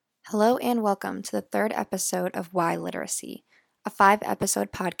Hello and welcome to the third episode of Why Literacy, a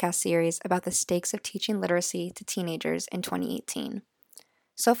 5-episode podcast series about the stakes of teaching literacy to teenagers in 2018.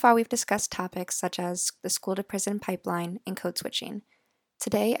 So far, we've discussed topics such as the school-to-prison pipeline and code switching.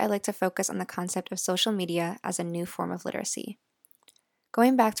 Today, I'd like to focus on the concept of social media as a new form of literacy.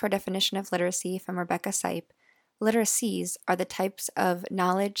 Going back to our definition of literacy from Rebecca Sipe, literacies are the types of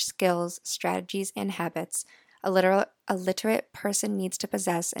knowledge, skills, strategies, and habits a literate person needs to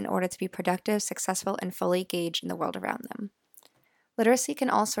possess in order to be productive, successful, and fully engaged in the world around them. Literacy can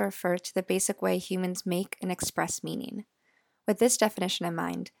also refer to the basic way humans make and express meaning. With this definition in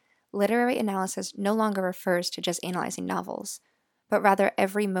mind, literary analysis no longer refers to just analyzing novels, but rather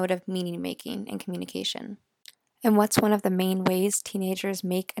every mode of meaning-making and communication. And what's one of the main ways teenagers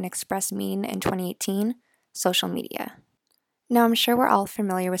make and express meaning in 2018? Social media. Now, I'm sure we're all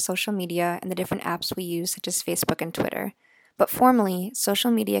familiar with social media and the different apps we use, such as Facebook and Twitter. But formally,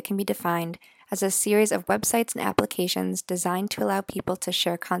 social media can be defined as a series of websites and applications designed to allow people to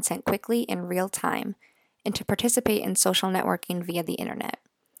share content quickly in real time and to participate in social networking via the internet.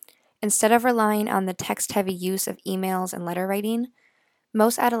 Instead of relying on the text-heavy use of emails and letter writing,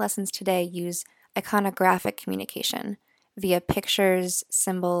 most adolescents today use iconographic communication via pictures,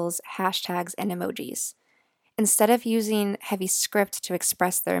 symbols, hashtags, and emojis. Instead of using heavy script to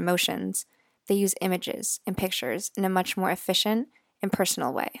express their emotions, they use images and pictures in a much more efficient and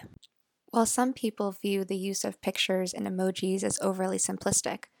personal way. While some people view the use of pictures and emojis as overly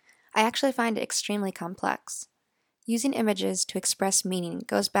simplistic, I actually find it extremely complex. Using images to express meaning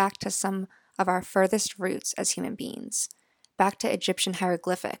goes back to some of our furthest roots as human beings, back to Egyptian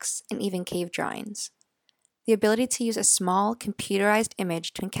hieroglyphics and even cave drawings. The ability to use a small, computerized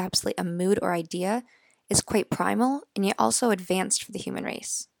image to encapsulate a mood or idea is quite primal and yet also advanced for the human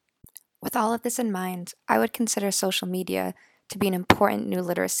race. With all of this in mind, I would consider social media to be an important new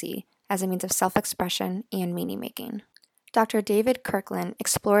literacy as a means of self-expression and meaning-making. Dr. David Kirkland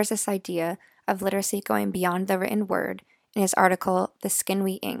explores this idea of literacy going beyond the written word in his article, The Skin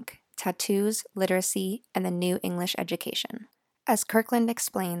We Ink: Tattoos, Literacy, and the New English Education. As Kirkland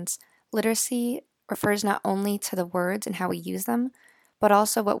explains, literacy refers not only to the words and how we use them, but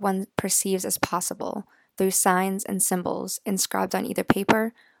also what one perceives as possible through signs and symbols inscribed on either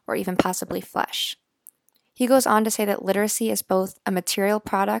paper or even possibly flesh. He goes on to say that literacy is both a material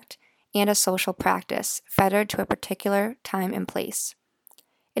product and a social practice fettered to a particular time and place.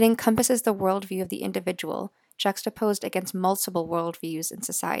 It encompasses the worldview of the individual, juxtaposed against multiple worldviews in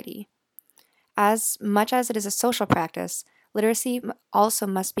society. As much as it is a social practice, literacy also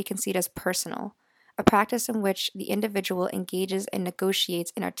must be conceived as personal, a practice in which the individual engages and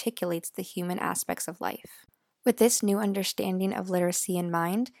negotiates and articulates the human aspects of life. With this new understanding of literacy in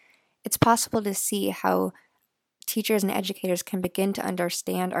mind, it's possible to see how teachers and educators can begin to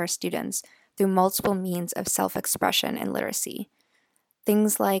understand our students through multiple means of self-expression and literacy.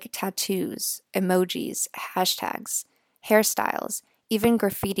 Things like tattoos, emojis, hashtags, hairstyles, even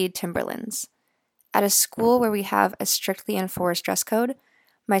graffitied Timberlands. At a school where we have a strictly enforced dress code,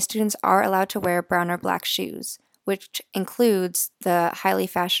 my students are allowed to wear brown or black shoes, which includes the highly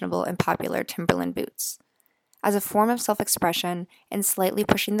fashionable and popular Timberland boots. As a form of self-expression and slightly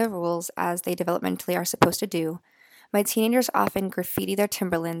pushing the rules as they developmentally are supposed to do, my teenagers often graffiti their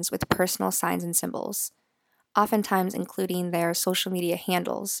Timberlands with personal signs and symbols, oftentimes including their social media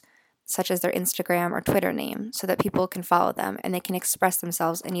handles, such as their Instagram or Twitter name, so that people can follow them and they can express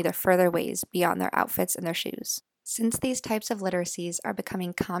themselves in either further ways beyond their outfits and their shoes. Since these types of literacies are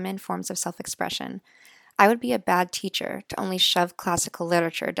becoming common forms of self-expression, I would be a bad teacher to only shove classical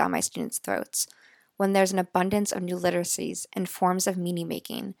literature down my students' throats when there's an abundance of new literacies and forms of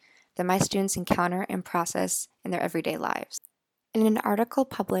meaning-making that my students encounter and process in their everyday lives. In an article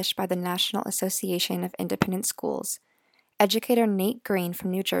published by the National Association of Independent Schools, educator Nate Green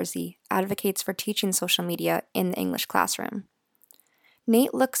from New Jersey advocates for teaching social media in the English classroom.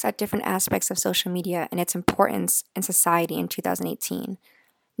 Nate looks at different aspects of social media and its importance in society in 2018,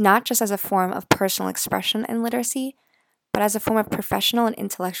 not just as a form of personal expression and literacy, but as a form of professional and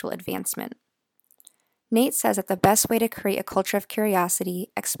intellectual advancement. Nate says that the best way to create a culture of curiosity,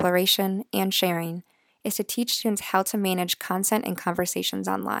 exploration, and sharing is to teach students how to manage content and conversations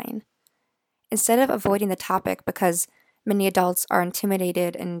online. Instead of avoiding the topic because many adults are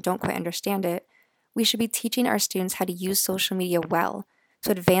intimidated and don't quite understand it, we should be teaching our students how to use social media well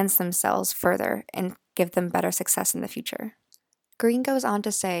to advance themselves further and give them better success in the future. Green goes on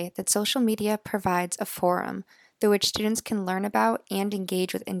to say that social media provides a forum through which students can learn about and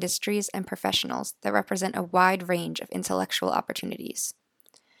engage with industries and professionals that represent a wide range of intellectual opportunities.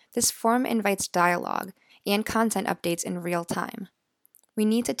 This forum invites dialogue and content updates in real time. We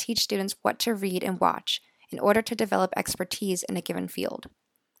need to teach students what to read and watch in order to develop expertise in a given field.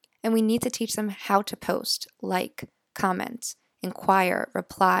 And we need to teach them how to post, like, comment, inquire,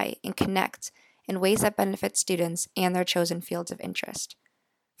 reply, and connect in ways that benefit students and their chosen fields of interest.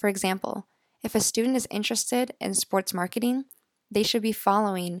 For example, if a student is interested in sports marketing, they should be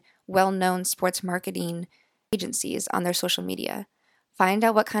following well-known sports marketing agencies on their social media. Find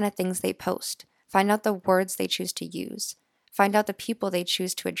out what kind of things they post. Find out the words they choose to use. Find out the people they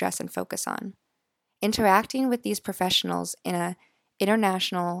choose to address and focus on. Interacting with these professionals in an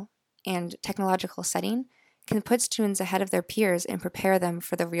international and technological setting can put students ahead of their peers and prepare them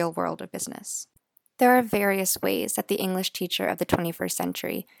for the real world of business. There are various ways that the English teacher of the 21st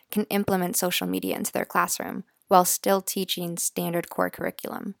century can implement social media into their classroom while still teaching standard core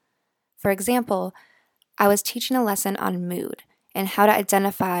curriculum. For example, I was teaching a lesson on mood and how to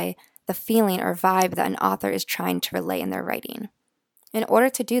identify the feeling or vibe that an author is trying to relay in their writing. In order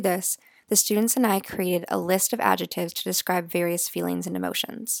to do this, the students and I created a list of adjectives to describe various feelings and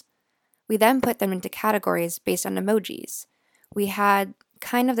emotions. We then put them into categories based on emojis. We had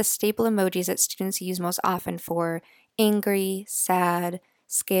kind of the staple emojis that students use most often for angry, sad,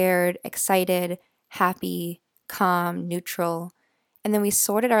 scared, excited, happy, calm, neutral, and then we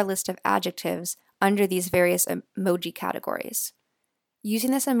sorted our list of adjectives under these various emoji categories.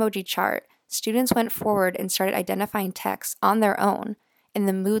 Using this emoji chart, students went forward and started identifying text on their own in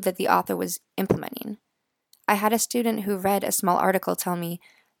the mood that the author was implementing. I had a student who read a small article tell me,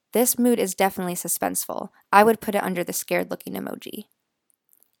 "This mood is definitely suspenseful. I would put it under the scared-looking emoji."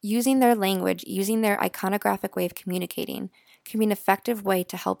 Using their language, using their iconographic way of communicating, can be an effective way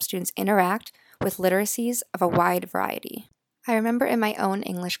to help students interact with literacies of a wide variety. I remember in my own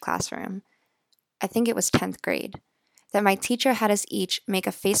English classroom, I think it was 10th grade, that my teacher had us each make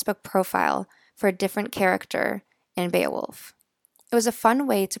a Facebook profile for a different character in Beowulf. It was a fun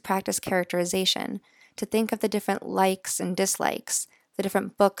way to practice characterization, to think of the different likes and dislikes, the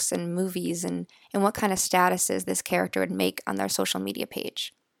different books and movies, and what kind of statuses this character would make on their social media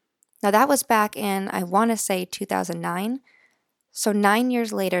page. Now that was back in, I want to say 2009, so 9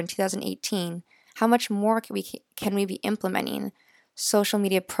 years later in 2018, how much more can we be implementing social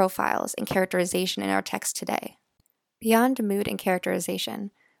media profiles and characterization in our text today? Beyond mood and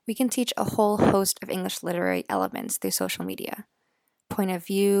characterization, we can teach a whole host of English literary elements through social media. Point of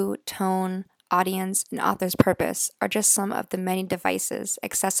view, tone, audience, and author's purpose are just some of the many devices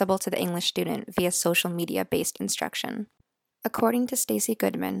accessible to the English student via social media-based instruction. According to Stacy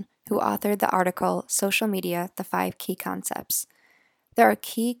Goodman, who authored the article Social Media, the 5 Key Concepts, there are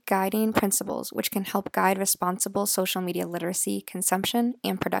key guiding principles which can help guide responsible social media literacy, consumption,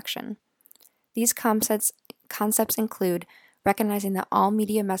 and production. These concepts include recognizing that all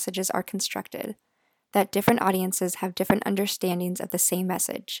media messages are constructed, that different audiences have different understandings of the same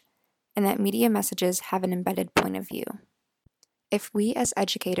message, and that media messages have an embedded point of view. If we as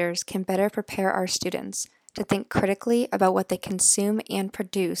educators can better prepare our students to think critically about what they consume and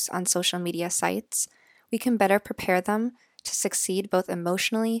produce on social media sites, we can better prepare them to succeed both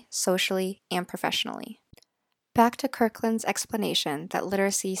emotionally, socially, and professionally. Back to Kirkland's explanation that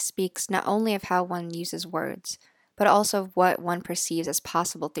literacy speaks not only of how one uses words, but also of what one perceives as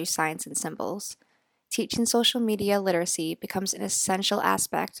possible through signs and symbols. Teaching social media literacy becomes an essential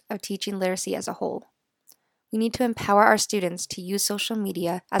aspect of teaching literacy as a whole. We need to empower our students to use social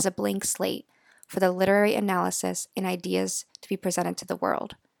media as a blank slate for the literary analysis and ideas to be presented to the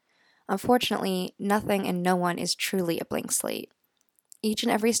world. Unfortunately, nothing and no one is truly a blank slate. Each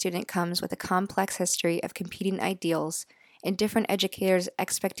and every student comes with a complex history of competing ideals and different educators'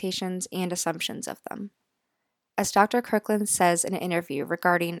 expectations and assumptions of them. As Dr. Kirkland says in an interview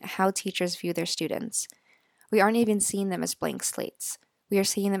regarding how teachers view their students, we aren't even seeing them as blank slates. We are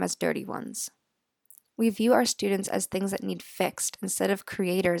seeing them as dirty ones. We view our students as things that need fixed instead of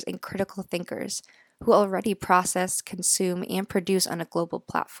creators and critical thinkers who already process, consume, and produce on a global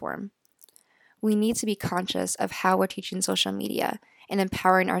platform. We need to be conscious of how we're teaching social media and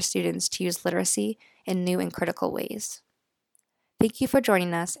empowering our students to use literacy in new and critical ways. Thank you for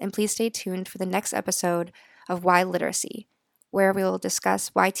joining us, and please stay tuned for the next episode of Why Literacy, where we will discuss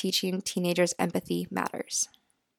why teaching teenagers empathy matters.